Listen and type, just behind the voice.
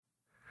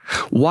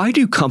Why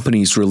do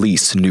companies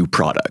release new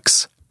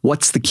products?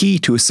 What's the key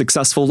to a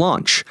successful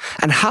launch?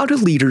 And how do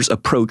leaders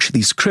approach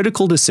these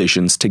critical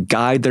decisions to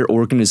guide their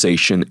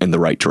organization in the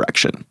right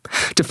direction?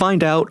 To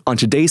find out, on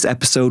today's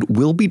episode,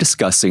 we'll be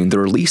discussing the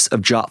release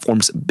of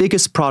Jotform's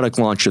biggest product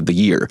launch of the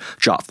year,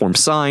 Jotform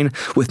Sign,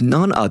 with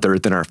none other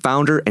than our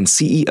founder and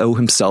CEO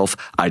himself,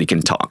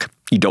 Aytekin Tonk.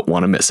 You don't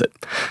want to miss it.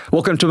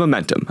 Welcome to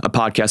Momentum, a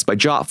podcast by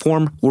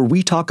Jotform, where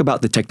we talk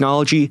about the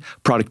technology,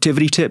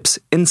 productivity tips,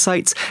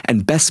 insights,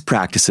 and best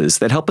practices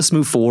that help us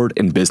move forward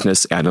in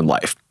business and in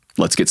life.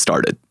 Let's get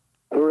started.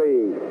 3,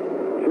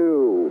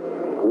 2,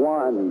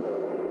 1.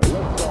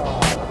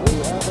 Liftoff. We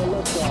have a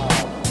liftoff.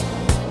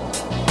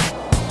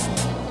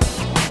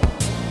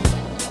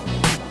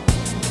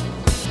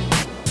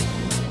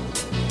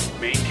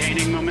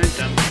 Maintaining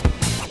momentum.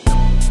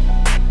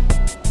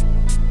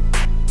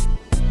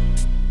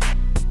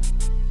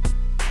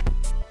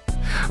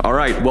 All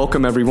right,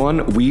 welcome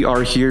everyone. We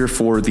are here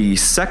for the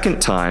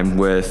second time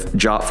with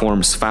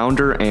Jotform's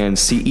founder and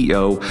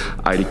CEO,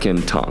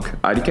 Aytekin Tonk.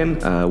 Aytekin,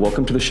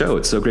 welcome to the show.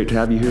 It's so great to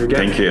have you here again.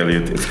 Thank you,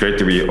 Elliot. It's great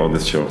to be on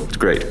this show. It's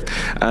great.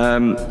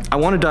 I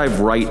want to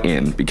dive right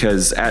in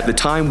because at the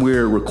time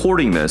we're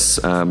recording this,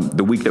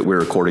 the week that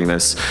we're recording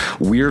this,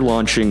 we're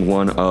launching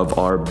one of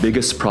our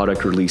biggest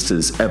product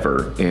releases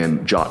ever in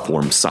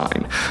Jotform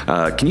Sign.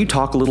 Can you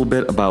talk a little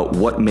bit about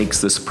what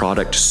makes this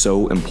product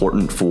so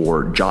important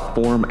for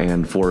Jotform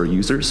and for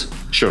users?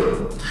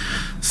 Sure.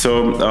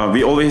 So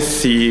we always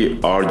see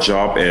our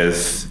job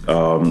as,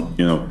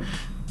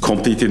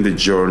 completing the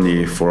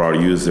journey for our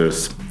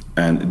users.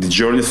 And the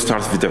journey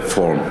starts with a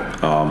form.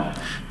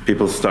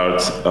 People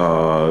start,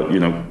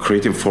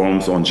 creating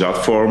forms on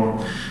Jotform.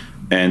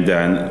 And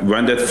then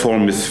when that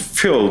form is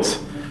filled,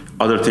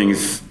 other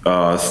things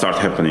start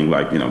happening,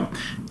 like,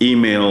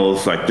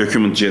 emails, like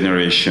document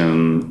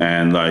generation,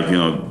 and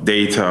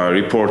data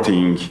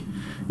reporting,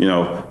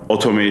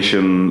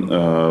 automation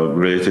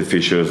related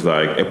features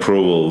like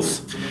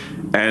approvals.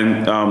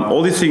 And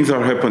all these things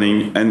are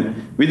happening. And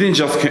we didn't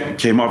just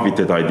came up with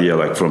that idea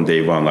like from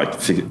day one.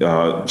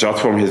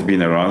 Jotform has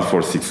been around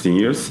for 16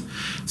 years.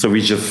 So we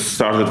just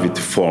started with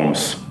the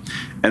forms.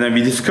 And then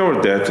we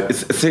discovered that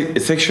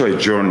it's actually a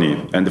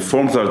journey, and the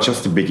forms are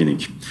just the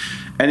beginning.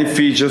 And if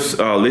we just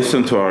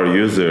listen to our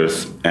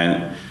users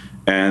and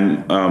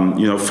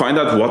find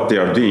out what they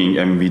are doing,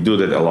 and we do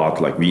that a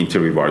lot, like we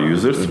interview our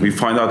users, mm-hmm. We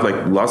find out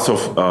like lots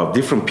of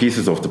different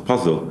pieces of the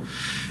puzzle.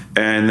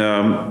 And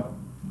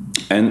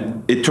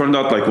it turned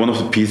out like one of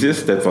the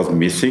pieces that was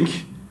missing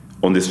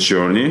on this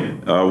journey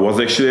was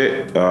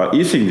actually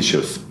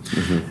e-signatures.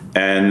 Mm-hmm.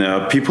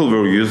 And people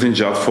were using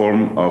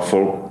Jotform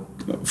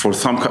for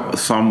some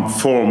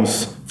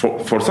forms,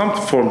 for some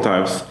form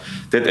types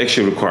that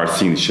actually require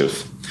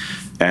signatures.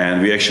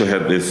 And we actually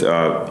had this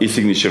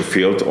e-signature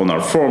field on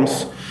our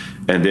forms,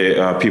 and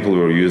people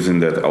were using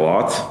that a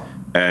lot.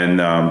 And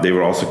they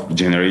were also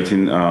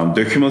generating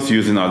documents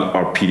using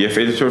our PDF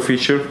editor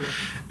feature.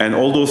 And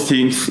all those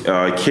things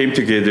came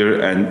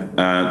together, and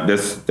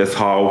that's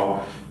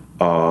how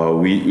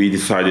we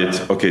decided,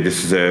 okay,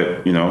 this is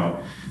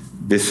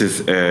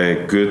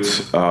a good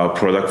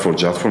product for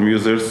Jotform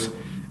users.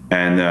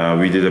 And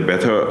we did a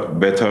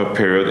better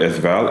period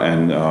as well,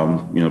 and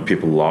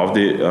people love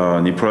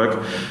the new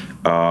product.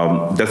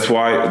 That's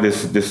why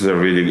this is a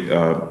really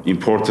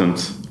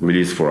important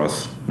release for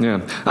us.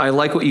 Yeah, I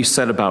like what you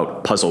said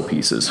about puzzle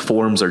pieces.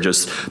 Forms are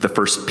just the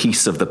first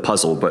piece of the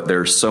puzzle, but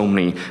there's so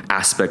many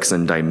aspects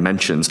and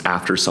dimensions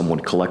after someone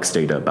collects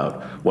data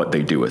about what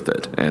they do with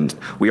it. And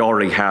we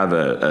already have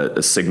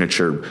a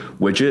signature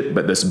widget,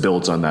 but this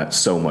builds on that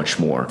so much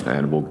more,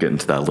 and we'll get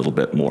into that a little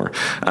bit more.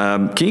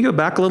 Can you go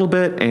back a little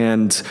bit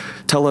and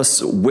tell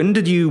us, when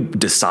did you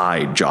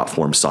decide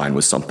Jotform Sign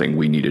was something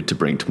we needed to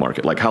bring to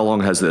market? Like, how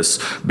long has this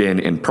been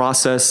in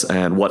process,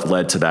 and what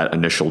led to that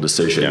initial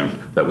decision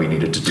that we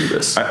needed to do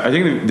this? I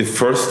think the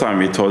first time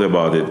we thought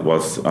about it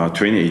was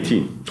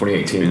 2018.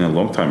 2018. A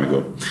long time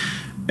ago.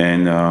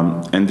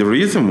 And the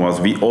reason was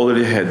we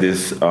already had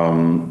this,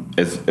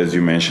 as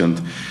you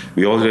mentioned,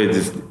 we already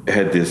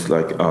had this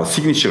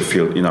signature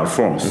field in our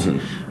forms.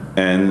 Mm-hmm.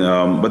 And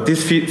but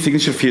these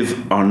signature fields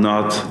are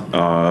not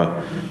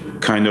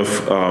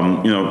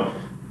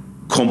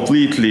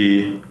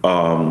completely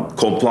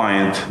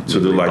compliant to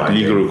the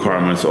legal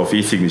requirements of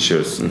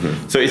e-signatures.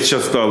 Mm-hmm. So it's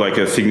just like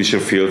a signature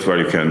field where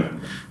you can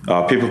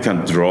people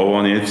can draw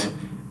on it,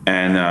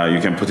 and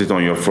you can put it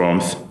on your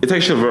forms. It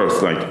actually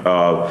works,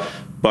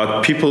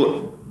 but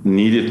people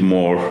needed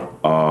more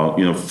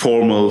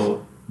formal,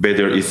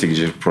 better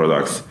e-signature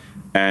products.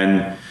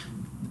 And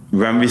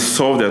when we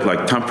saw that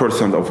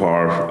 10% of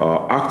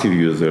our active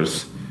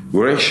users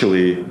were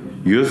actually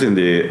using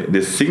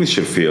this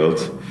signature field,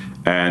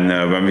 and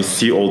when we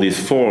see all these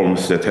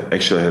forms that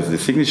actually has the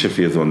signature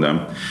fields on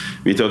them,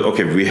 we thought,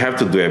 okay, we have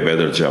to do a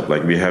better job.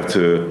 We have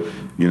to,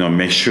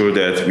 make sure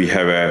that we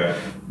have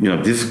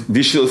these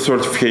digital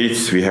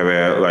certificates, we have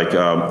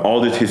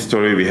audit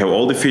history, we have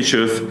all the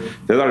features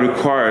that are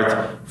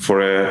required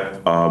for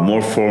a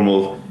more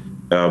formal,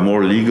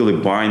 more legally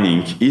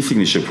binding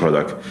e-signature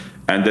product.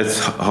 And that's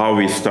how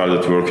we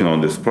started working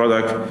on this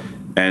product.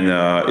 And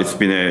it's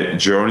been a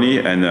journey.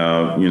 And,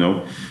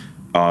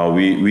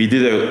 we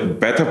did a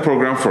beta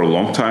program for a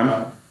long time.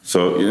 So,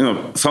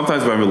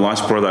 sometimes when we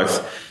launch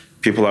products,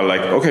 people are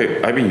like, okay,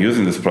 I've been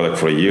using this product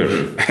for a year.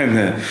 And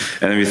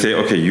then we say,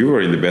 okay, you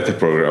were in the beta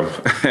program.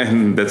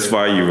 And that's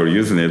why you were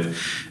using it.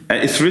 And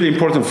it's really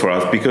important for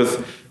us because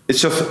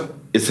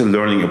it's a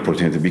learning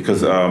opportunity.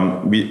 Because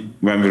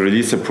when we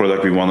release a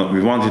product, we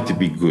want it to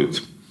be good.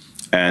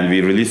 And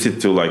we release it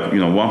to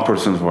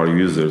 1% of our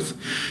users.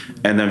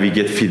 And then we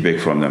get feedback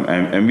from them.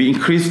 And we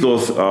increase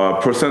those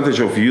percentage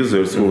of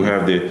users who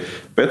have the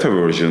beta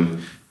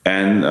version.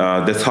 And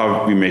that's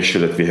how we make sure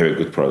that we have a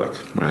good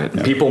product. Right.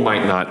 Yeah. People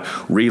might not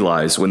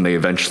realize when they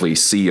eventually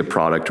see a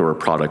product or a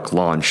product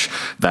launch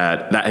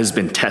that has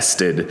been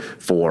tested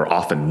for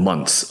often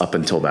months up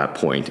until that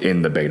point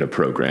in the beta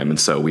program. And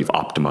so we've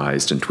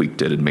optimized and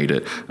tweaked it and made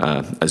it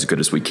as good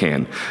as we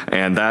can.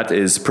 And that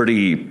is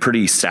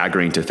pretty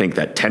staggering to think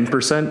that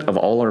 10% of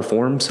all our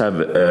forms have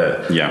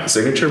a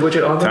signature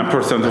widget on them.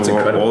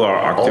 10% of all our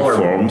active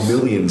forms.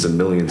 Millions and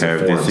millions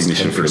have of forms, the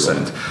signature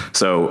 10%.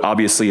 So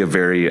obviously a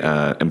very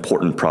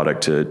important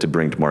product to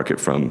bring to market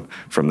from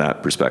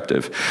that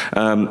perspective.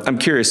 I'm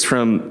curious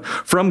from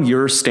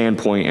your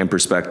standpoint and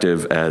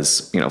perspective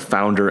as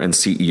founder and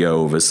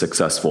CEO of a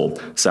successful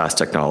SaaS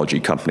technology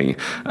company,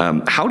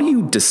 how do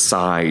you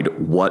decide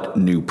what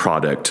new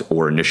product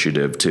or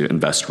initiative to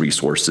invest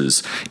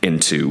resources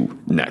into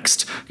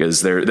next?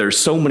 Because there's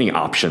so many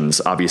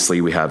options. Obviously,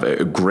 we have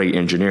a great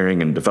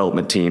engineering and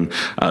development team,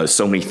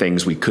 so many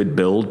things we could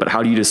build, but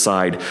how do you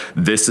decide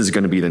this is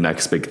going to be the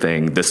next big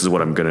thing? This is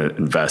what I'm going to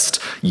invest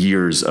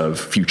years of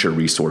future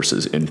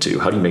resources into.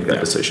 How do you make that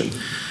decision?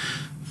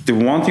 The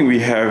one thing we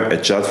have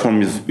at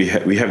JotForm is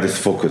we have this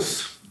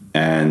focus,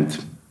 and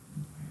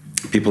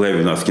people have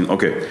been asking,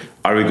 okay,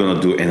 are we going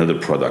to do another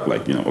product?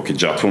 Okay,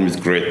 JotForm is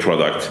a great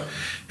product.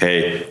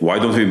 Hey, why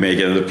don't we make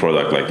another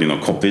product,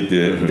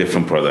 completely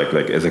different product,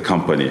 as a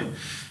company?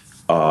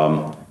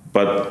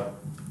 But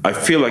I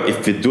feel like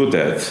if we do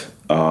that,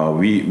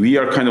 we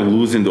are kind of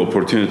losing the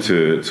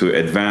opportunity to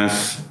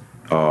advance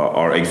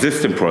our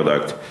existing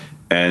product.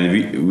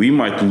 And we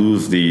might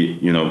lose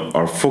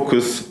our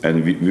focus,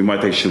 and we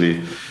might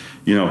actually,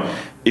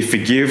 if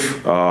we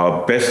give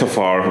best of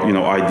our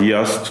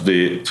ideas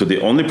to the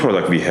only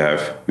product we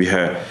have,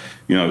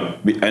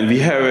 and we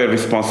have a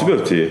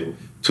responsibility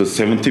to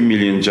 70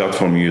 million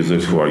JotForm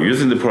users who are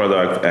using the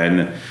product,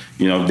 and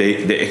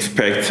they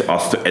expect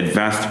us to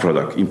advance the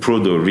product,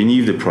 improve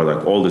renew the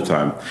product all the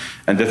time.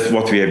 And that's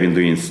what we have been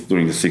doing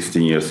during the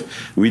 16 years.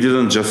 We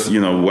didn't just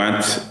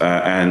went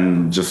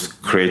and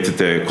just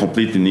created a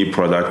completely new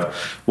product.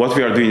 What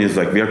we are doing is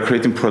we are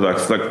creating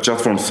products like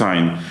JotForm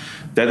Sign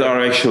that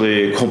are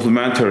actually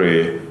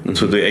complementary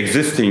to the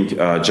existing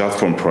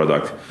JotForm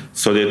product,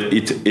 so that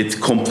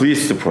it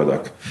completes the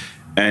product.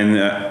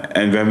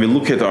 And when we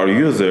look at our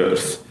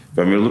users,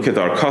 when we look at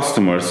our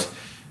customers,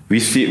 we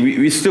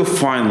still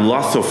find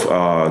lots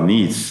of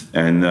needs,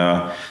 and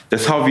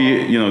that's how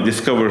we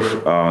discover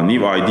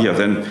new ideas.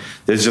 And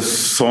there's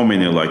just so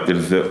many,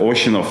 there's the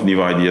ocean of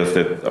new ideas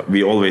that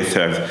we always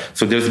have.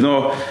 So there's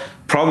no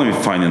problem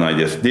with finding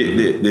ideas.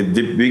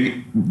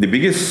 The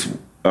biggest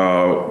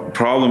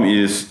problem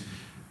is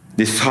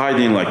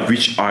deciding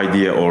which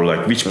idea or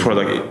which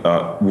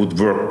product would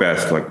work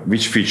best,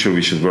 which feature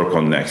we should work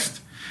on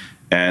next.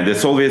 And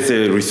it's always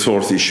a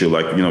resource issue.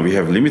 We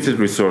have limited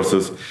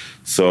resources.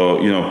 So,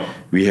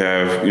 we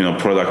have,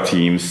 product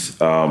teams,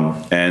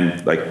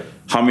 and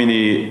how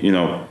many,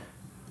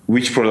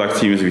 which product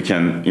teams we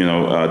can,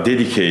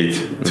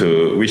 dedicate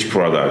to which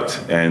product,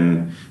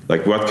 and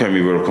what can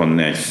we work on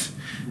next.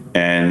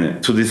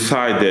 And to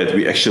decide that,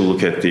 we actually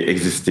look at the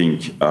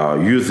existing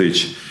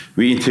usage.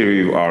 We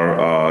interview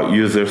our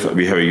users.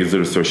 We have a user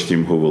research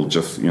team who will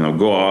just,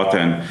 go out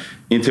and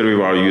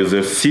interview our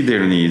users, see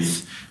their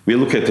needs. We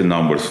look at the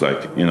numbers,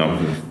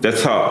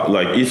 that's how,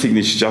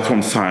 e-signature,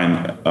 JotForm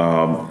Sign,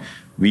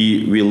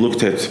 we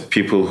looked at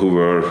people who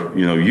were,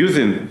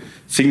 using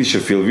signature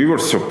field. We were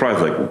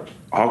surprised,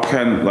 how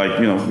can,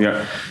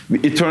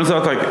 it turns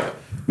out,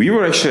 we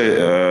were actually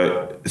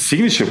a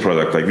signature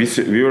product.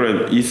 We were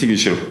an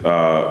e-signature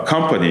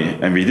company,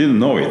 and we didn't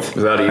know it.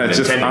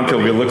 Just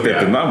until we looked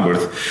at the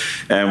numbers.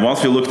 And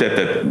once we looked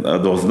at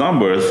those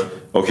numbers,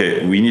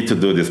 okay, we need to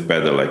do this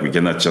better. We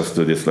cannot just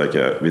do this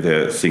with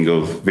a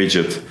single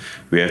widget.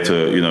 We have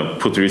to,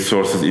 put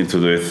resources into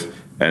this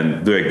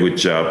and do a good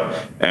job.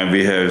 And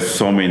we have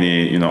so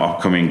many,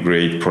 upcoming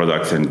great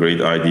products and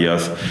great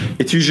ideas.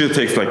 It usually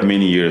takes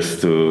many years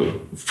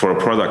for a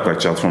product like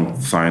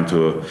JotForm Sign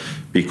to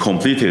be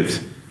completed.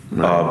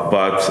 Right.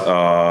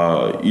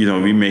 But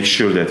we make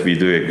sure that we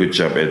do a good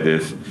job at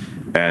this.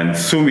 And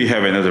soon we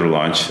have another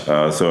launch.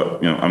 So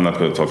I'm not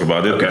going to talk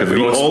about it, because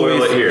we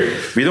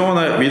always we don't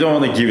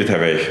want to give it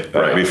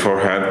away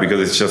beforehand,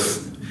 because it's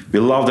just, we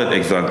love that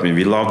excitement.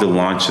 We love the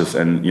launches,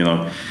 and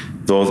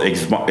those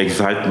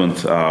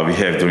excitement we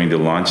have during the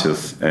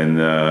launches, and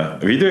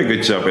we do a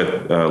good job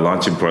at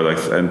launching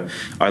products, and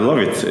I love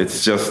it.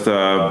 It's just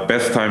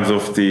best times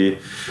of the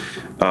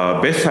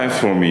Best times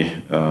for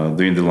me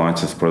doing the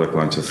launches, product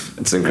launches.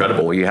 It's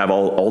incredible. You have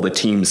all the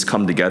teams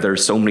come together.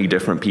 So many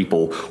different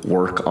people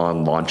work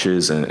on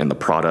launches and the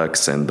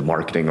products and the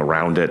marketing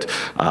around it.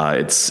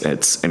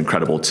 It's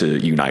incredible to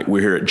unite.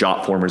 We're here at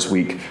Jotformers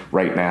Week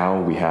right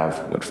now. We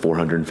have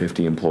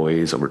 450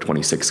 employees over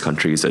 26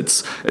 countries.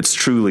 It's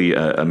truly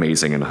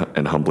amazing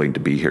and humbling to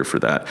be here for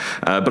that.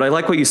 But I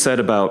like what you said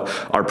about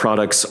our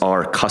products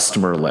are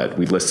customer led.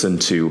 We listen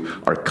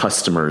to our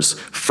customers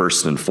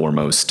first and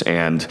foremost,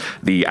 and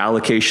the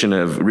allocation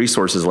of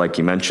resources, like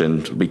you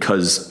mentioned,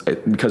 because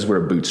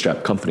we're a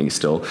bootstrap company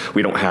still,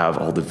 we don't have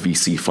all the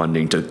VC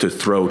funding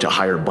to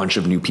hire a bunch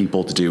of new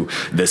people to do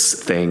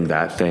this thing,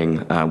 that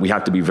thing. We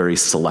have to be very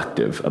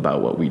selective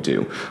about what we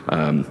do,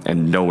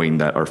 and knowing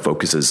that our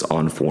focus is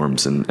on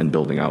forms and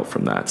building out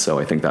from that. So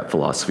I think that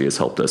philosophy has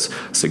helped us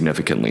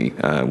significantly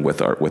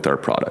with our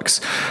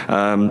products.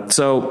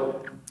 So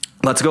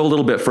let's go a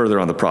little bit further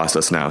on the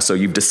process now. So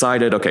you've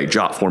decided, okay,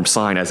 Jotform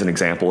Sign, as an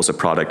example, is a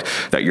product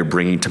that you're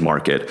bringing to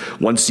market.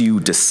 Once you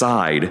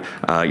decide,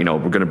 we're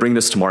going to bring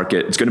this to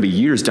market, it's going to be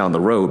years down the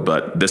road,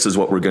 but this is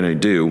what we're going to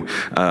do.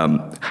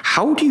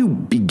 How do you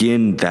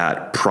begin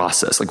that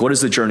process? Like, what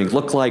does the journey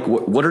look like?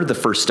 What are the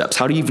first steps?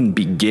 How do you even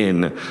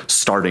begin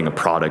starting a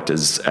product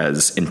as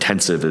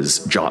intensive as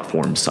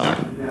Jotform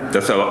Sign?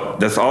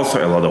 That's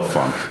also a lot of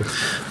fun.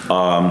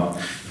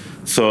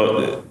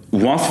 So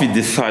once we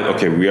decide,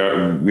 okay, we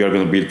are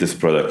going to build this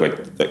product, like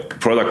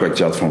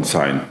Jotform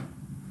Sign,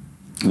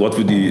 what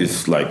we do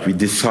is we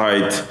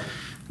decide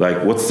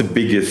what's the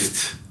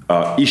biggest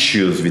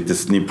issues with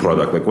this new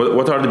product,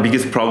 what are the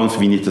biggest problems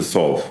we need to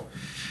solve,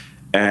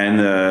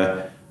 and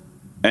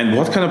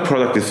what kind of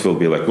product this will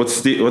be,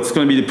 what's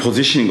going to be the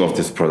positioning of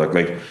this product,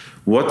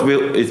 what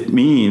will it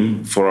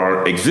mean for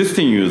our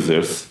existing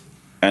users,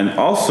 and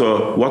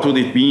also what would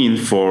it mean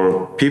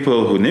for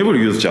people who never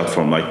use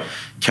Jotform,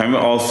 can we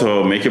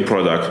also make a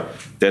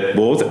product that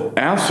both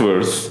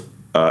answers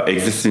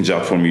existing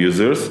Jotform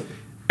users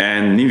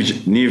and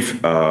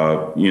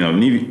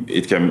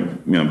it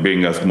can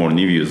bring us more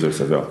new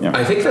users as well. Yeah.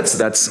 I think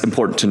that's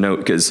important to note,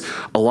 because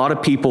a lot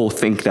of people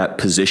think that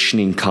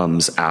positioning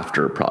comes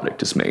after a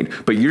product is made,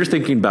 but you're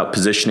thinking about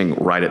positioning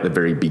right at the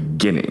very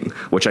beginning,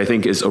 which I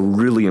think is a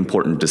really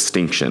important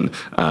distinction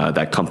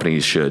that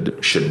companies should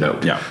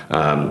note. Yeah.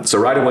 So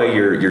right away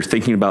you're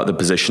thinking about the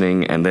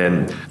positioning, and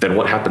then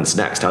what happens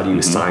next? How do you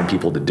assign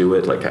people to do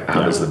it?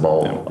 How does the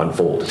ball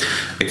unfold?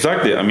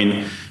 Exactly. I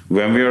mean,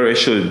 when we are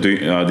actually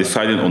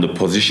deciding on the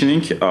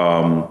positioning,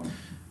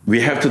 we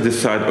have to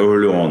decide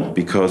early on,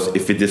 because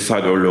if we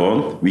decide early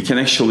on, we can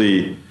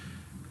actually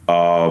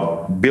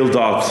build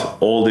out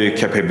all the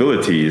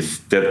capabilities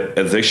that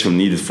is actually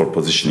needed for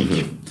positioning.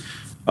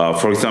 Mm-hmm.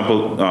 For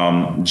example,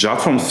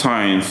 Jotform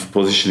Sign's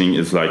positioning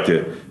is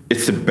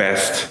it's the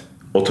best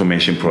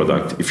automation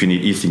product if you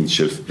need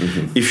e-signatures.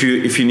 Mm-hmm. If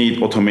you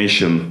need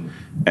automation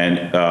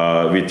and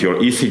with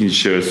your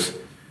e-signatures,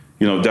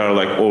 there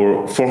are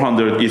over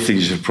 400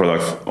 e-signature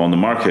products on the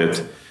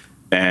market,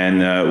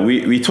 and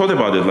we thought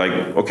about it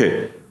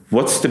okay,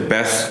 what's the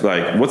best,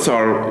 what's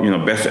our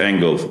best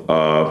angle?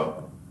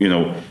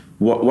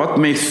 What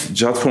makes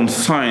Jotform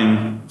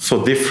Sign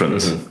so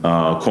different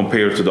mm-hmm.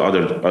 Compared to the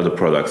other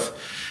products?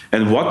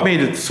 And what made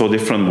it so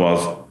different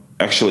was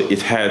actually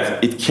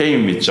it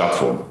came with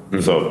Jotform. Mm-hmm.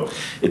 So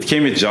it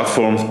came with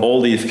Jotform's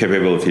all these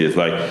capabilities,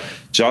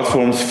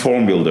 Jotform's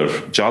form builder,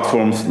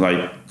 Jotform's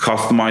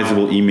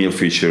customizable email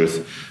features,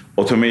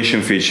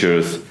 automation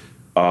features,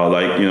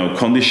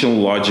 conditional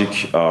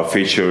logic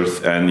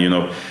features, and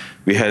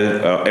we had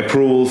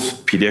approvals,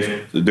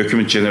 PDF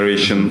document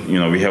generation.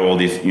 We have all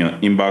these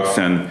inbox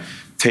and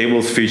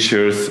tables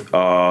features.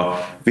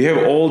 We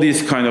have all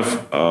these kind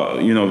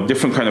of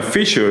different kind of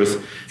features,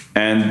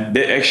 and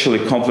they actually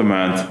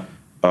complement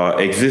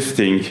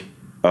existing.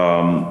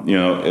 And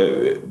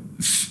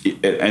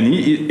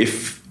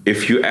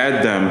if you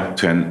add them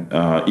to an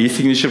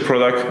e-signature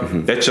product,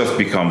 mm-hmm. that just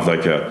becomes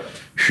a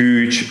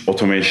huge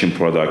automation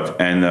product.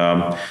 And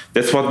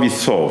that's what we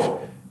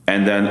solve.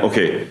 And then,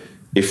 okay,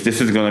 if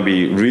this is going to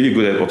be really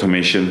good at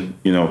automation,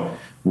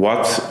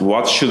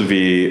 what should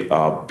we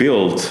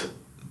build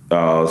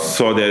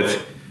so that,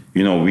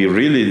 we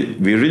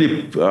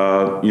really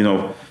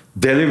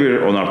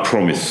deliver on our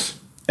promise.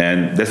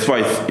 And that's why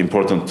it's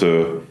important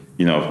to,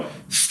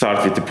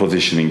 start with the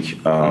positioning,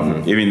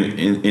 mm-hmm. even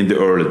in the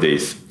early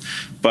days.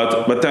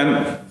 But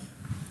then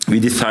we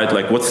decide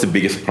what's the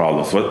biggest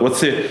problems? What's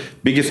the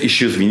biggest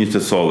issues we need to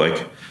solve?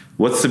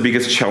 What's the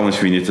biggest challenge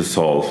we need to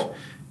solve?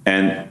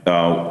 And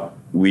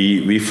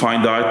we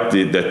find out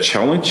that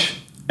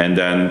challenge, and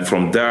then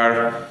from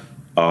there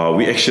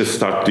we actually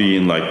start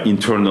doing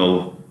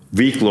internal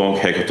week-long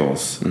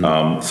hackathons.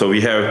 Mm-hmm. So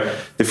we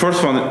have the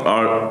first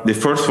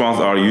ones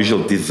are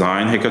usual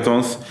design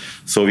hackathons.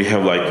 So we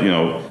have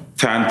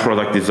 10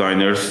 product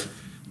designers.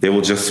 They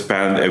will just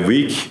spend a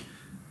week.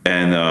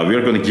 And we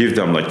are going to give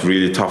them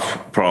really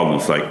tough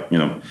problems,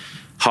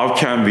 how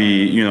can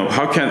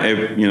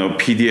a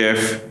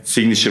PDF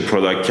signature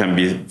product can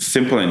be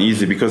simple and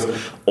easy, because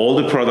all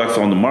the products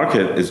on the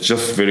market is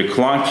just very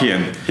clunky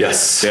and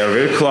yes, they are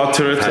very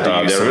cluttered,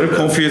 they're very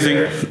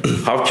confusing.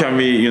 How can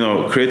we,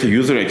 create a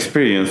user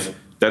experience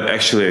that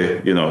actually,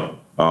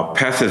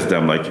 passes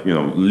them,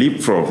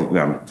 leapfrog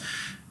them?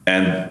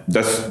 And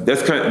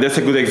that's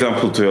a good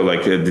example to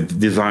the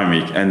design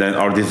week. And then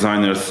our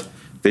designers,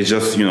 they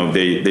just,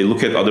 they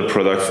look at other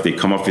products, they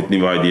come up with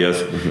new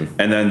ideas,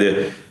 and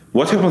then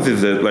what happens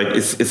is that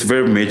it's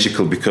very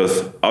magical,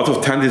 because out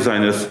of 10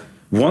 designers,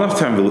 one of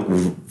them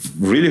will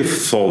really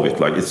solve it.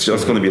 It's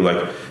just going to be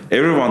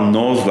everyone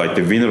knows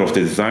the winner of the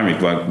design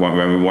week.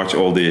 When we watch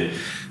all the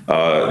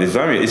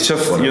design week, it's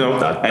just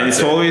and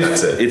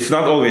it's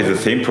not always the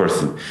same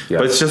person,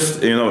 but it's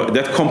just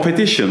that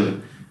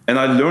competition. And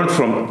I learned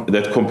from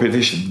that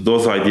competition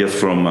those ideas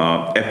from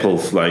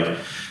Apple's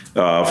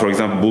for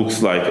example,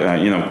 books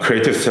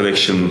Creative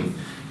Selection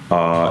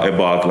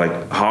about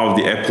how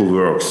the Apple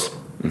works.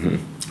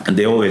 And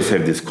they always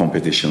have these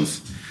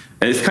competitions,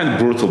 and it's kind of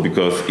brutal,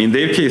 because in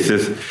their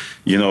cases,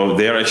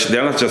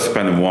 they're not just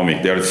spending 1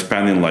 week; they're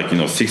spending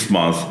 6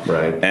 months.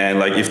 Right. And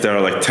if there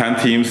are 10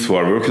 teams who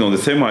are working on the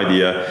same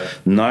idea,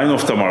 9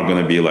 of them are going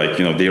to be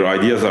their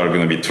ideas are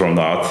going to be thrown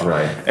out.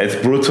 Right. It's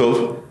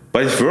brutal,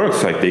 but it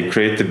works. They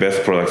create the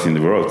best products in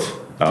the world.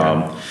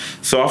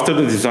 So after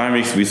the design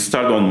weeks, we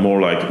start on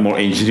more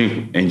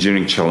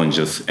engineering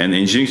challenges, and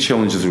engineering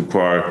challenges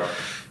require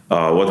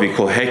what we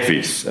call hack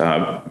weeks,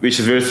 which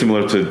is very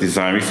similar to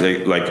design weeks,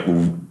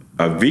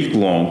 a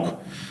week-long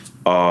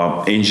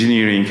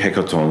engineering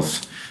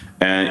hackathons.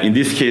 And in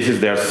these cases,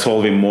 they are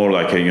solving more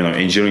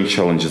engineering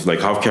challenges,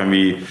 how can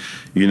we,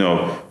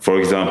 for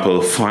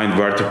example, find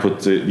where to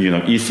put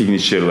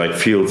e-signature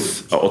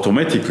fields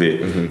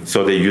automatically,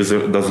 so the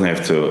user doesn't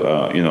have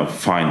to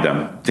find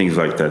them, things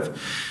like that.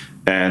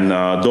 And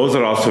those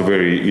are also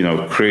very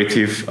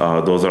creative.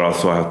 Those are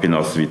also helping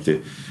us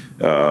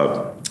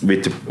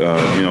with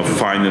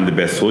finding the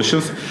best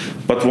solutions.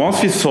 But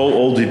once we solve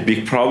all the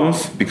big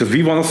problems, because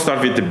we want to start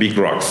with the big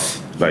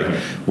rocks,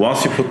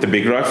 once you put the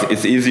big rocks,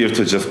 it's easier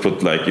to just put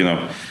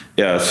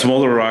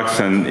smaller rocks,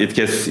 and it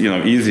gets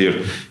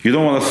easier. You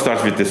don't want to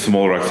start with the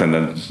small rocks and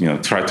then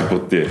try to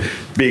put the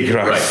big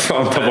rocks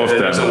on top of them.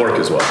 It doesn't work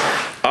as well.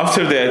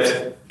 After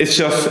that, it's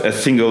just a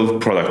single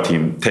product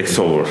team takes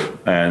over,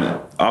 and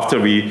after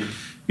we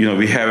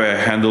have a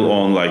handle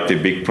on the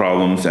big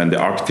problems and the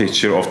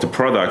architecture of the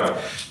product,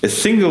 a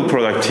single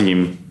product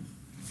team,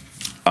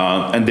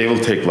 and they will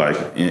take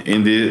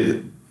in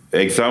the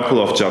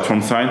example of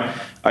JotForm Sign,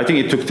 I think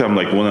it took them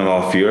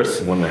 1.5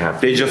 years.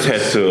 1.5. They just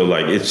had to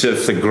it's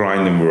just a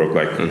grinding work,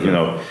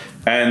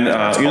 And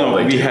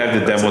we have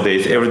the demo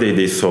days. Every day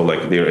they saw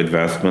their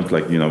advancement.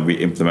 We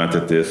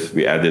implemented this,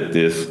 we added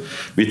this,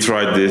 we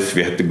tried this,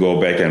 we had to go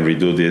back and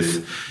redo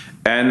this.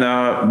 And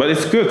but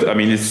it's good. I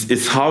mean,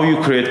 it's how you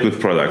create good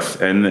products,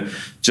 and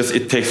just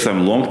it takes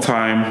them a long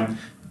time,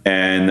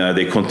 and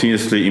they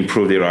continuously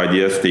improve their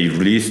ideas. They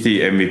release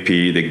the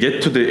MVP, they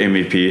get to the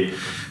MVP,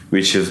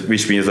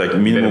 which means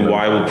minimum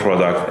viable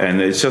product, and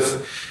it's just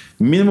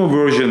minimum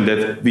version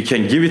that we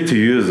can give it to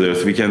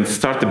users. We can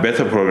start the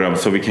beta program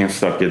so we can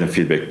start getting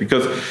feedback,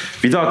 because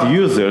without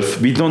users,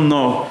 we don't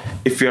know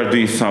if we are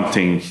doing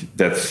something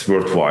that's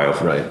worthwhile.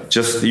 Right.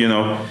 Just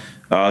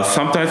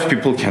sometimes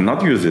people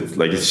cannot use it.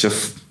 It's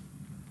just,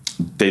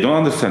 they don't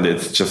understand it.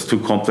 It's just too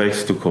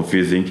complex, too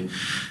confusing.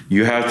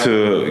 You have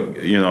to,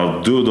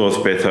 do those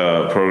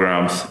beta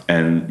programs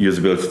and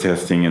usability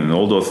testing and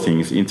all those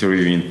things,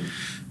 interviewing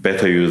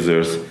beta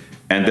users.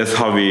 And that's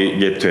how we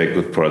get to a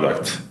good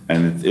product.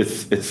 And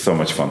it's so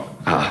much fun.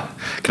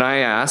 Can I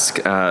ask,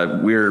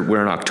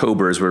 we're in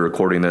October as we're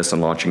recording this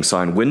and launching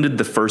Sign. When did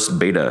the first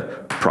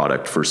beta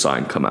product for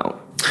Sign come out?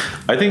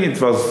 I think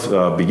it was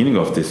beginning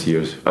of this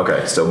year.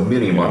 Okay, so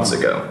many months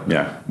ago.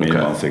 Yeah, many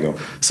months ago.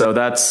 So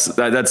that's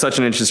such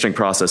an interesting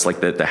process,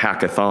 the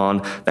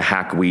hackathon, the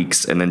hack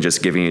weeks, and then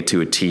just giving it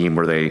to a team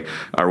where they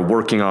are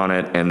working on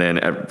it, and then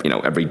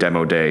every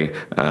demo day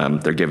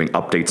they're giving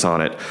updates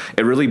on it.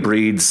 It really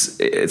breeds,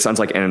 it sounds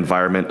like an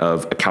environment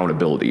of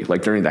accountability.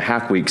 During the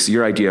hack weeks,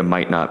 your idea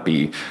might not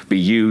be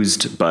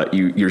used, but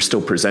you're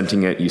still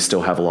presenting it. You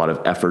still have a lot of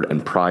effort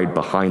and pride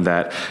behind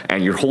that,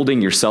 and you're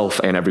holding yourself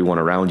and everyone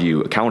around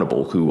you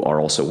accountable who are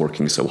also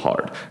working so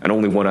hard. And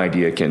only one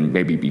idea can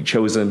maybe be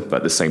chosen, but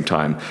at the same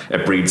time,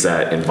 it breeds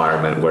that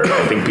environment where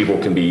I think people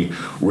can be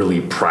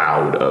really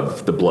proud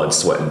of the blood,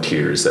 sweat, and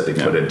tears that they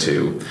put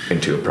into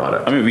a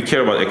product. I mean, we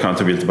care about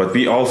accountability, but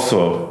we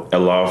also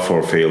allow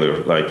for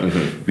failure.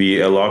 We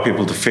allow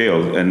people to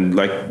fail, and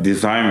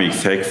design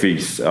weeks, hack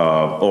weeks,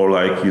 or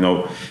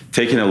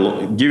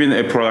giving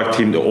a product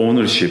team the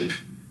ownership.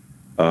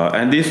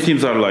 And these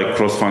teams are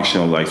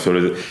cross-functional.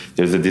 So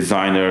there's a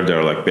designer, there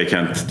are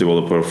back-end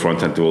developer,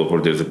 front-end developer,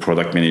 there's a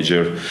product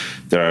manager,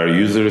 there are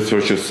user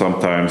researchers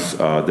sometimes,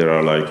 there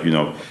are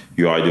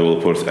UI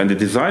developers, and the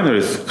designer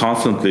is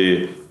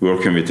constantly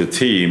working with the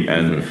team,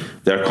 and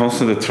they're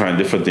constantly trying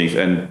different things.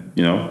 And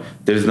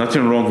there is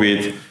nothing wrong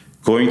with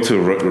going to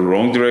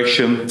wrong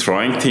direction,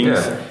 trying things,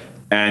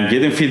 and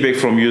getting feedback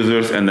from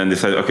users, and then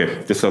decide, okay,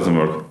 this doesn't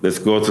work. Let's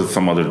go to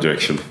some other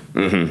direction.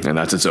 Mm-hmm. And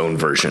that's its own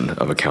version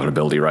of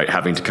accountability, right?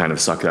 Having to kind of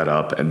suck that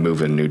up and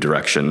move in a new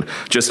direction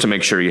just to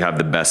make sure you have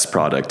the best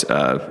product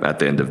at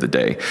the end of the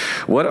day.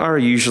 What are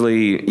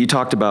usually, you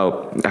talked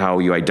about how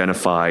you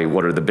identify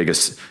what are the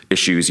biggest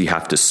issues you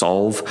have to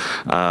solve.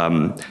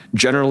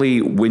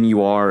 Generally, when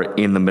you are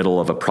in the middle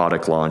of a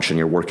product launch and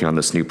you're working on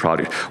this new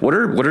product, what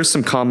are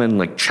some common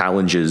like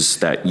challenges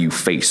that you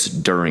face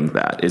during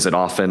that? Is it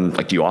often,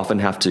 like, do you often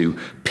have to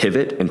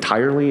pivot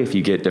entirely if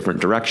you get different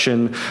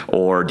direction,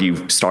 or do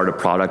you start a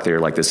product that you're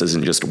like, this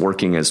isn't just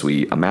working as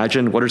we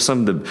imagined? What are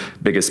some of the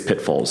biggest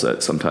pitfalls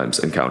that sometimes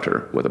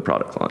encounter with a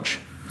product launch?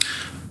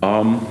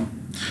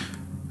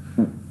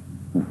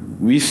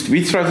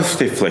 We try to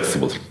stay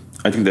flexible.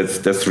 I think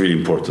that's really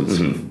important.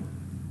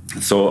 Mm-hmm.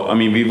 So, I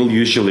mean, we will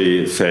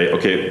usually say,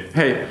 okay,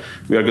 hey,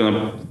 we are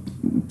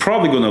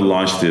probably going to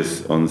launch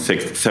this on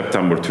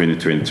September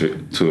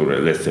 2022,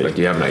 let's say. Like,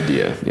 you have an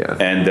idea, yeah.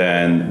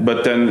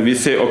 But then we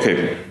say,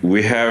 okay,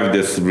 we have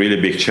this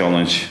really big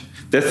challenge.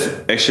 That's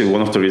actually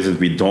one of the reasons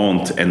we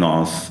don't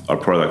announce our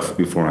products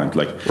beforehand.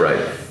 Like, right.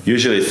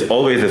 Usually it's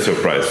always a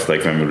surprise,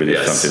 like when we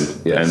release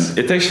something. Yes. And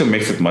it actually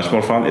makes it much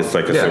more fun. It's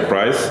like a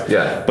surprise.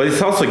 Yeah. But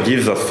it also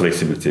gives us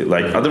flexibility.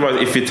 Like,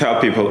 otherwise, if we tell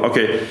people,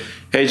 okay,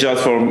 hey,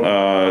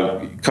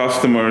 JotForm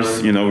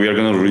customers, we are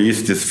going to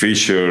release this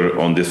feature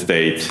on this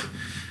date.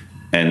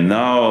 And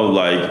now,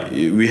 like,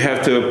 we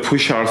have to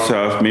push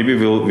ourselves. Maybe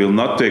we'll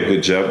not do a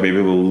good job.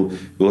 Maybe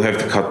we'll have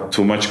to cut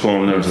too much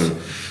corners.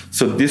 Mm-hmm.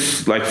 So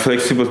this, like,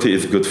 flexibility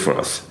is good for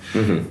us.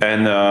 Mm-hmm.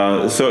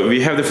 And so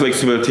we have the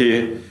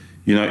flexibility.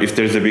 If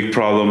there's a big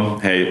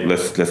problem, hey,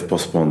 let's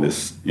postpone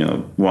this.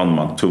 1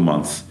 month, 2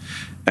 months,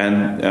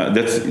 and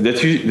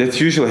that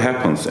usually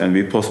happens. And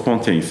we postpone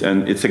things,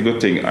 and it's a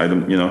good thing.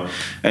 And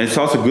it's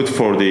also good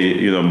for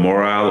the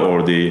morale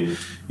or the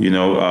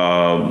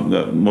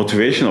the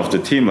motivation of the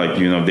team. Like,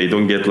 they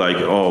don't get like,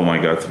 oh my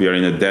God, we are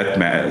in a death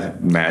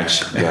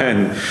match. Yeah.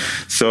 And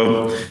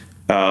so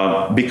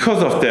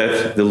because of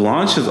that, the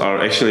launches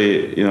are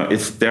actually,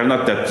 they're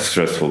not that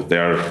stressful. They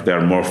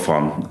are more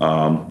fun.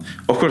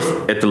 Of course,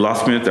 at the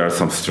last minute there are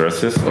some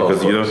stresses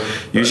because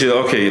usually,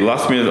 okay,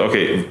 last minute,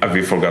 okay,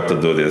 we forgot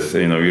to do this.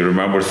 We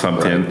remember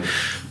something. Right.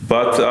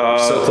 But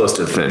so close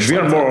to the finish. We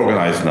are more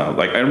organized now.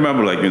 Like, I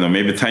remember, like,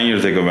 maybe 10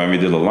 years ago when we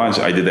did a launch,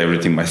 I did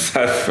everything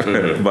myself.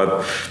 Mm-hmm.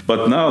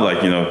 but now, like,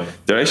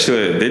 there are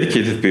actually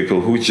dedicated people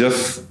who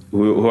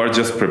are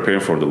just preparing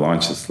for the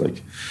launches.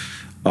 Like,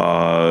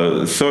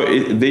 so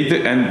they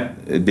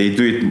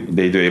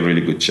do a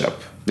really good job.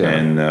 Yeah.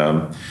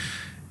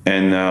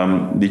 And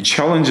the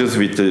challenges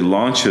with the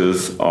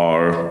launches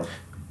are,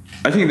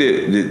 I think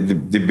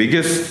the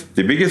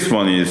biggest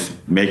one is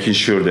making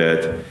sure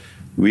that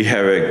we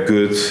have a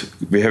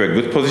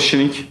good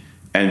positioning,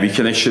 and we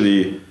can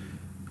actually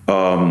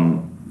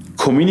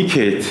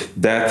communicate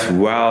that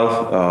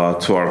well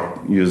to our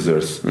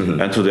users.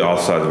 Mm-hmm. And to the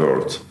outside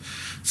world.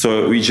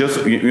 So we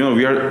just,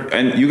 we are,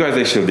 and you guys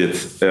actually did,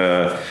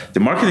 the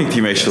marketing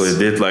team actually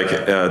did like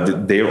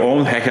their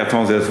own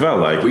hackathons as well.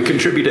 Like, we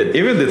contributed.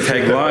 Even the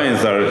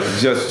taglines are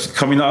just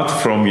coming out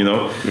from,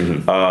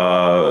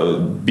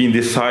 being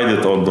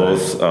decided on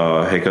those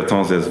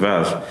hackathons as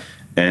well.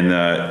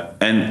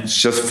 And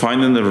just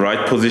finding the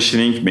right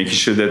positioning, making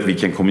sure that we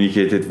can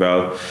communicate it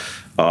well.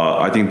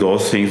 I think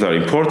those things are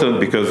important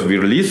because we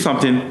release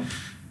something,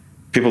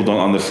 people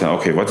don't understand,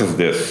 okay, what is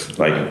this?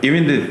 Like,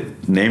 even the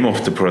name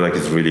of the product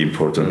is really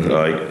important. Mm-hmm.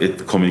 Like,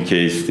 it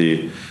communicates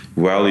the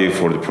value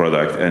for the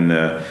product. And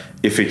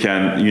if we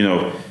can,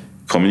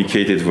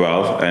 communicate it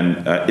well,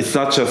 and it's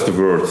not just the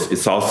words,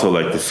 it's also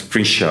like the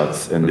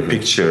screenshots and the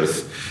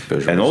pictures.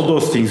 Visuals. And all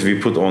those things we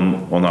put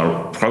on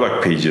our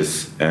product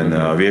pages, and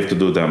we have to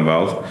do them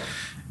well.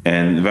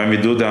 And when we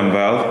do them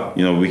well,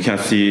 we can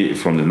see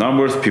from the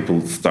numbers, people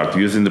start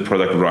using the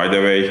product right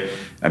away,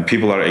 and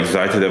people are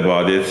excited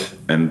about it,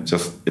 and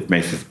just it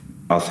makes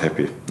us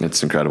happy.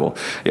 It's incredible.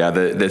 Yeah,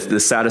 the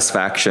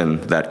satisfaction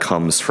that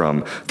comes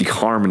from the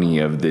harmony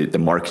of the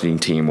marketing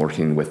team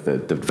working with the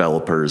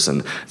developers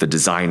and the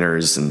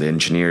designers and the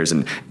engineers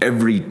and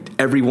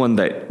everyone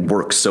that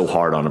works so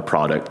hard on a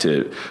product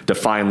to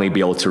finally be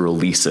able to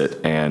release it,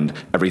 and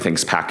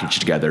everything's packaged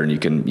together, and you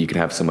can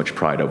have so much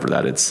pride over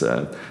that.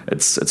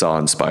 It's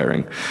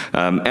awe-inspiring.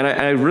 And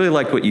I really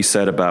like what you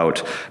said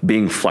about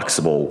being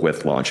flexible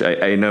with launch.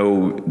 I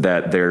know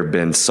that there have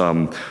been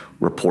some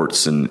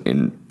reports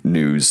in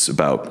news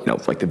about,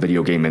 like the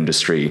video game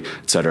industry,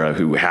 et cetera,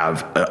 who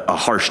have a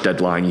harsh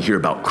deadline. You hear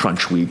about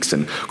crunch weeks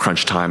and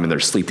crunch time, and they're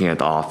sleeping at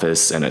the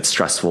office, and it's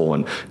stressful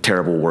and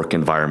terrible work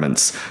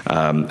environments.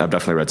 I've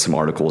definitely read some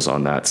articles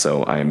on that,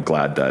 so I am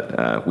glad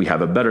that we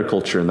have a better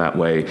culture in that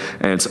way,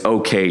 and it's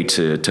okay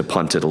to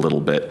punt it a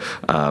little bit,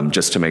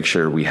 just to make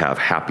sure we have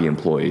happy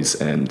employees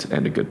and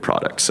a good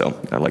product. So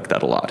I like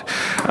that a lot.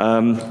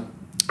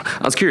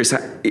 I was curious,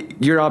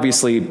 you're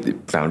obviously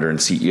founder and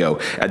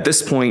CEO. At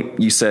this point,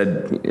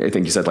 I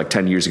think you said like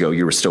 10 years ago,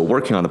 you were still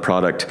working on the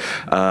product.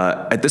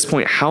 At this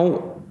point,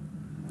 how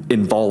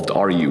involved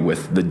are you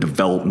with the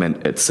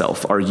development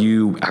itself? Are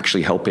you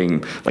actually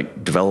helping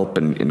like develop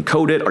and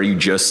code it? Are you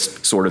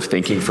just sort of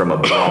thinking from a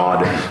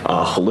broad,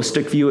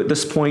 holistic view at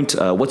this point?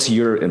 What's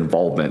your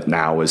involvement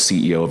now as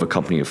CEO of a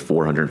company of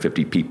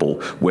 450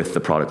 people with the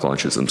product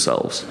launches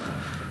themselves?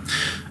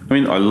 I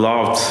mean, I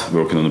loved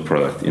working on the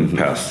product in the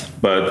past,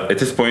 but at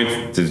this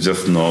point, there's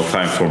just no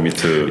time for me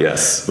to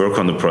work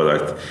on the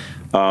product.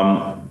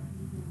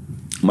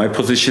 My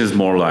position is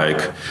more like,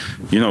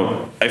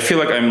 I feel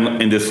like I'm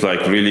in this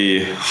like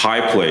really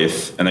high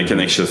place and I can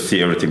actually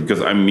see everything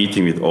because I'm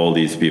meeting with all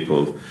these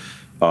people,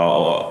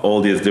 all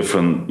these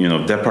different,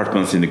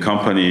 departments in the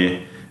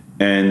company.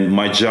 And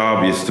my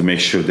job is to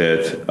make sure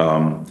that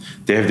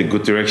they have the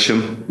good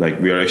direction. Like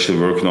we are actually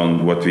working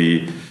on what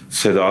we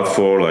set out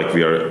for. Like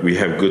we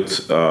have good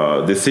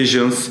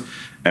decisions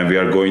and we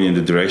are going in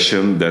the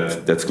direction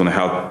that's going to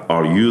help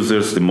our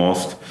users the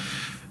most.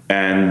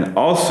 And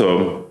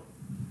also,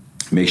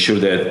 make sure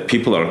that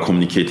people are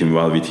communicating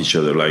well with each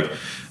other. Like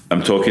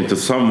I'm talking to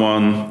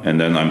someone and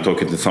then I'm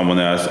talking to someone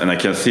else and I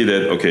can see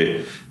that,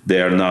 okay,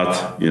 they are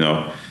not,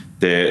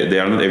 they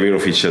are not aware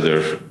of each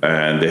other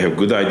and they have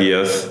good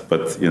ideas,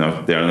 but,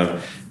 they are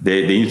not,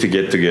 they need to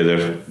get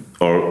together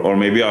or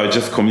maybe I'll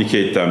just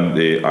communicate them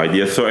the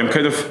ideas. So I'm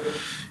kind of,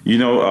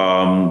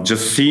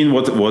 just seeing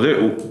what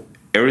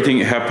everything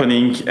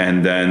happening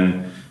and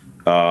then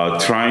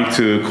trying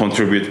to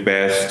contribute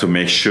best to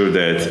make sure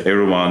that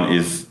everyone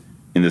is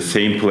in the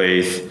same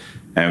place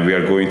and we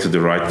are going to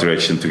the right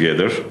direction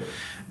together.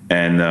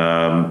 And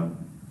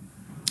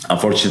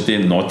unfortunately,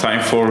 no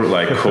time for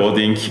like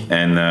coding.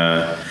 And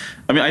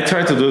I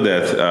try to do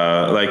that.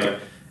 Like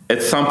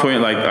at some point,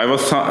 like I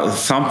was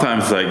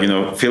sometimes like,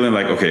 feeling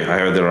like, okay, I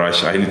have the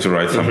rush, I need to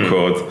write some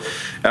code.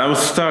 And I would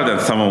start and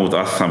someone would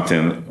ask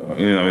something,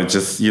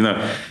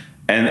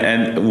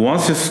 And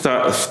once you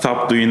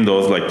stop doing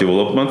those like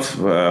development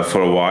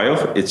for a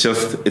while,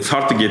 it's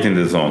hard to get in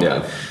the zone.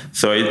 Yeah.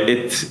 So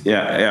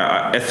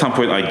at some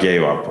point I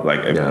gave up. Like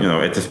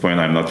at this point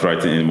I'm not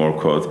writing any more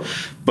code.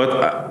 But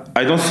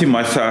I don't see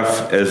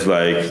myself as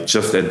like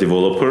just a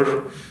developer.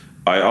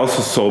 I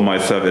also saw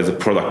myself as a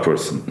product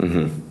person,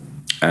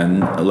 and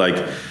like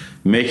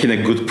making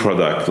a good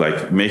product,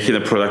 like making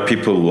a product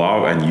people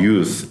love and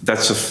use.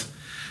 That's just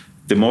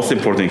the most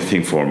important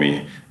thing for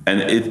me.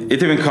 And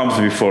it even comes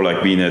before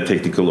like being a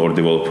technical or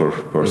developer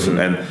person.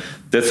 And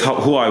that's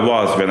who I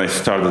was when I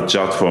started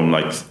JotForm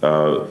like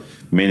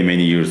many,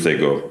 many years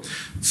ago.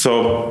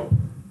 So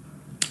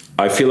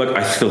I feel like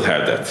I still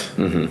have that.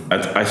 And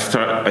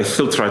I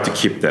still try to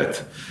keep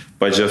that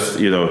by just,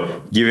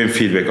 giving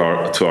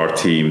feedback to our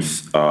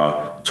teams,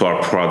 to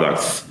our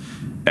products,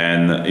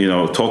 and,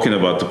 talking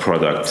about the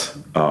product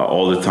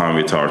all the time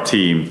with our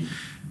team.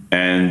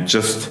 And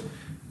just,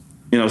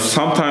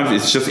 sometimes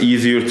it's just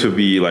easier to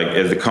be like,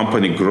 as the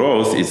company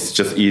grows, it's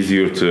just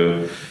easier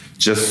to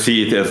just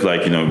see it as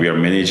like, we are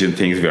managing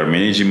things, we are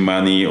managing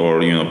money or,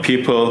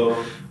 people,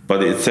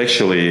 but it's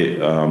actually,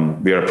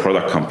 we are a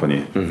product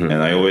company.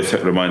 And I always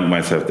remind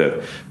myself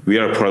that we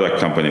are a product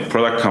company.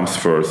 Product comes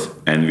first,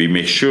 and we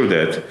make sure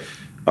that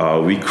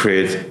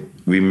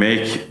we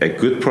make a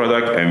good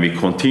product and we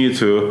continue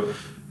to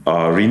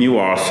renew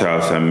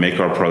ourselves and make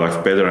our products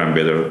better and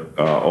better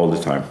all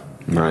the time.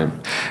 Right.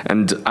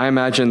 And I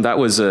imagine that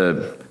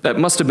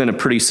must have been a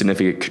pretty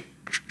significant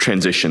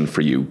transition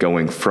for you,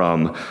 going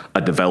from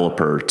a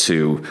developer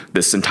to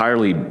this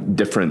entirely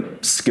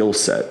different skill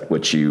set,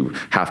 which you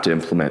have to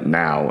implement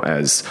now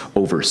as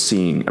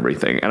overseeing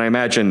everything. And I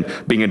imagine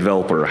being a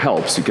developer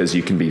helps because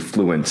you can be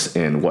fluent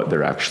in what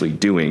they're actually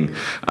doing.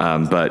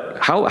 But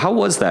how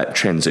was that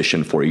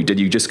transition for you? Did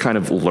you just kind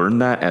of learn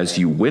that as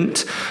you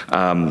went?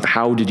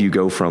 How did you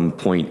go from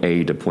point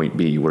A to point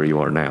B where you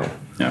are now?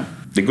 Yeah.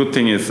 The good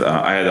thing is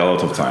I had a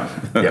lot of time.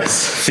 Yes.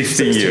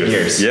 16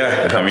 years.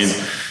 Yeah.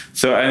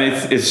 So,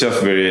 and it's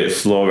just very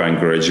slow and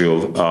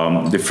gradual.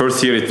 The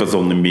first year it was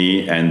only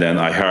me, and then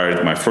I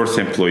hired my first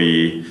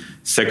employee,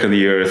 second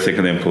year,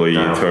 second employee,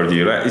 third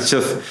year. It's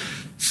just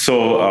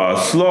so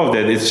slow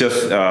that it's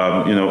just,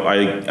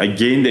 I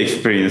gained the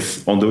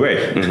experience on the way.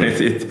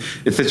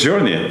 It's a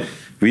journey.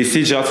 We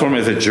see JotForm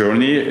as a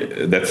journey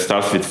that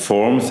starts with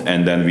forms,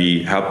 and then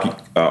we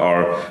help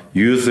our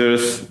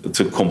users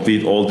to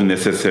complete all the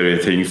necessary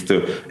things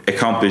to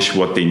accomplish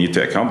what they need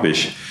to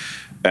accomplish.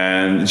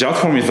 And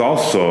JotForm is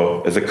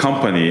also, as a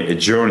company, a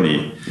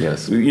journey.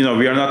 Yes. We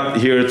are not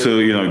here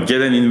to,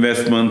 get an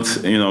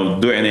investment,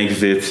 do an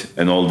exit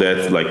and all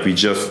that. Like we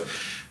just,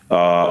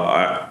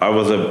 I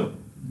was a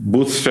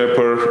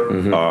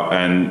bootstrapper,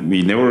 and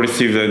we never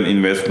received an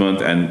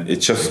investment, and it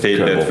just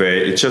stayed that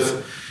way.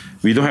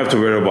 We don't have to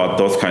worry about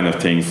those kind of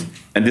things.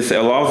 And this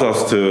allows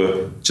us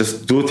to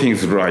just do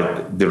things the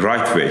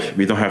right way.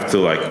 We don't have to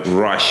like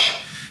rush,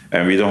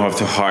 and we don't have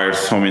to hire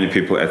so many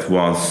people at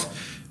once.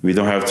 We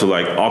don't have to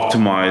like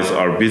optimize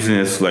our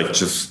business, like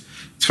just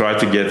try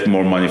to get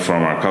more money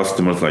from our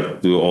customers,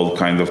 like do all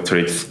kinds of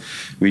tricks.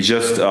 We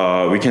just,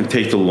 we can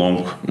take the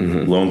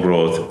long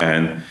road.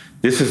 And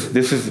this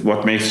is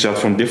what makes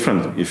JotForm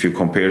different. If you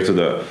compare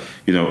to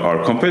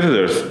our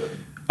competitors,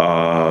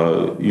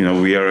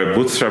 We are a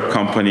bootstrap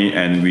company,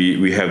 and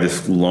we have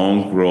this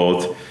long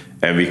growth,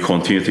 and we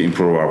continue to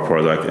improve our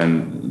product,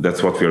 and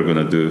that's what we are going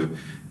to do.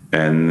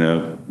 And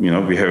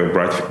we have a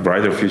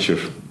brighter future.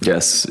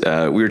 Yes,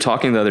 we were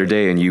talking the other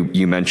day, and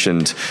you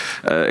mentioned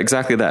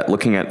exactly that.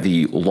 Looking at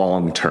the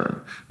long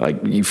term, like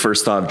you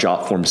first thought of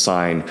Jotform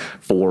Sign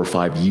 4 or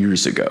 5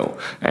 years ago,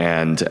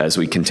 and as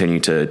we continue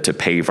to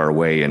pave our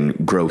way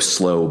and grow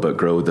slow but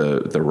grow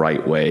the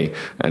right way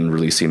and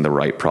releasing the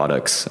right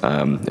products,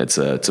 it's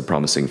a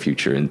promising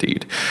future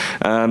indeed.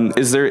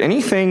 Is there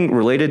anything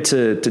related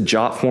to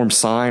Jotform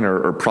Sign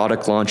or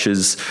product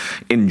launches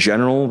in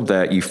general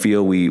that you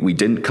feel we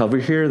didn't cover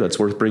here that's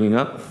worth bringing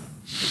up?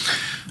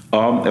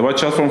 About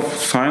Jotform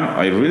Sign,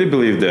 I really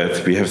believe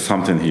that we have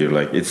something here.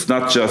 Like, it's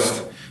not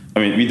just,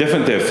 we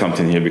definitely have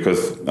something here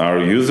because our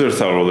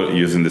users are all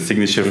using the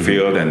signature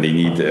field, and they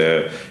need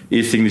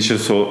e-signature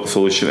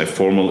solution, a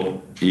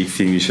formal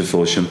e-signature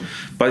solution.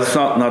 But it's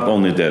not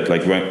only that.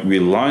 Like, when we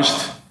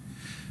launched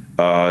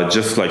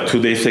just like 2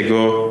 days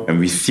ago, and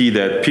we see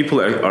that people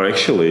are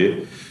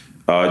actually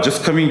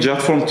just coming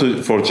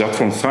for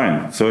Jotform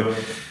Sign. So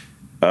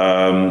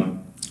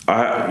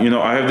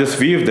I have this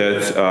view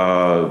that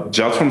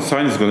Jotform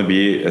Sign is going to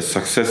be a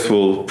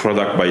successful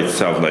product by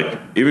itself, like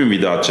even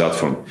without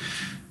Jotform.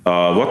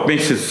 What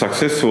makes it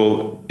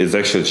successful is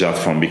actually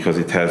Jotform, because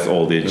it has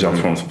all the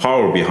Jotform's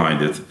power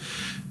behind it.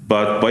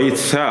 But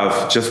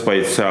just by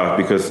itself,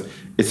 because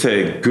it's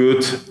a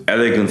good,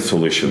 elegant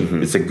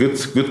solution. It's a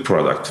good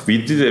product. We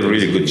did a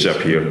really good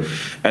job here.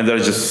 And there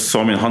are just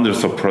so many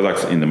hundreds of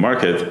products in the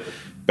market,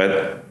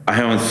 but I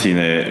haven't seen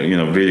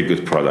a really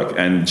good product.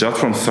 And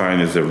Jotform Sign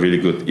is a really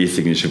good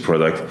e-signature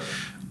product.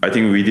 I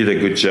think we did a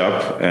good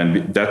job,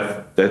 and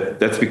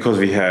that's because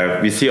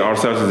we see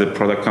ourselves as a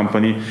product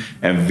company,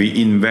 and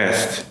we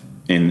invest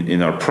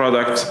in our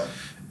product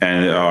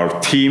and our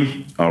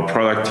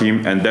product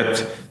team, and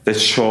that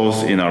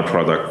shows in our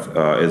product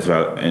as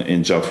well,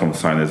 in Jotform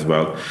Sign as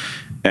well.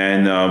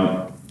 And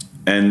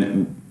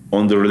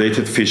on the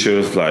related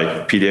features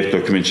like PDF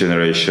document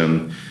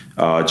generation,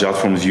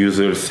 Jotform's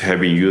users have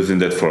been using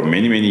that for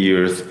many, many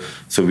years,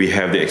 so we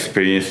have the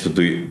experience to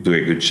do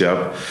a good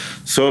job.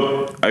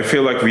 So I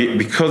feel like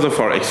because of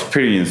our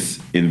experience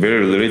in very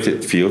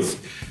related fields,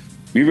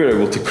 we were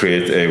able to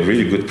create a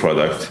really good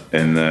product,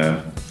 and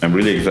I'm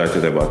really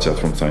excited about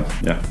Jotform Sign.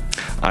 Yeah.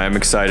 I am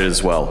excited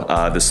as well.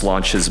 This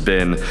launch has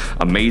been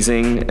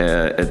amazing.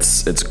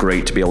 It's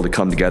great to be able to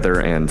come together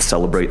and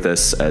celebrate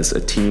this as a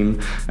team,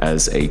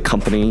 as a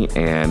company,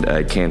 and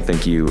I can't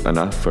thank you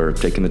enough for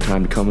taking the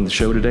time to come on the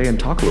show today and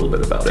talk a little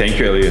bit about it. Thank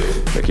you, Elliot.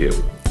 Thank you.